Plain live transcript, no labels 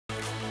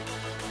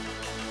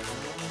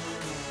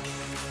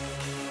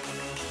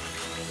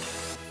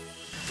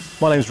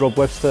My name's Rob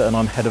Webster and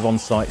I'm Head of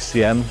On-Site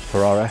CM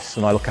for RS,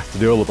 and I look after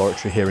the oil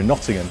laboratory here in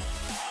Nottingham.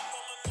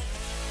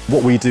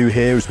 What we do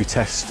here is we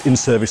test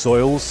in-service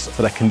oils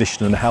for their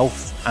condition and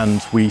health,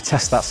 and we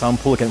test that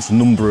sample against a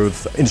number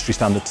of industry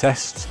standard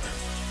tests.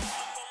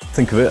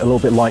 Think of it a little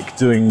bit like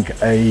doing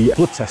a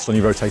blood test on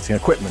your rotating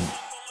equipment.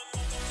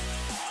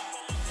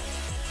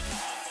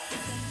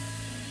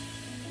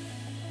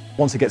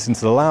 Once it gets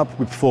into the lab,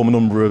 we perform a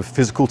number of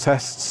physical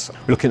tests.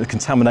 We're looking at the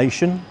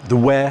contamination, the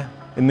wear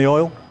in the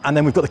oil, and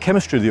then we've got the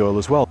chemistry of the oil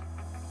as well.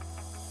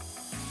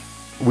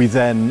 We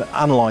then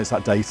analyse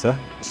that data,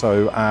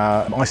 so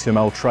our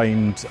ICML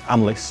trained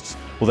analysts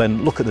will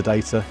then look at the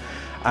data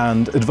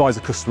and advise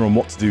the customer on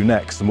what to do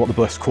next and what the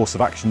best course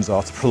of actions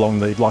are to prolong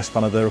the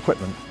lifespan of their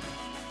equipment.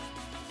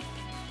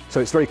 So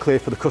it's very clear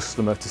for the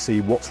customer to see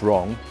what's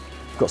wrong.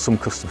 We've got some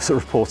customers that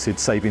reported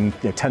saving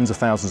tens of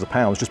thousands of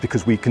pounds just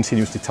because we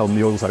continuously tell them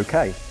the oil's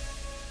okay.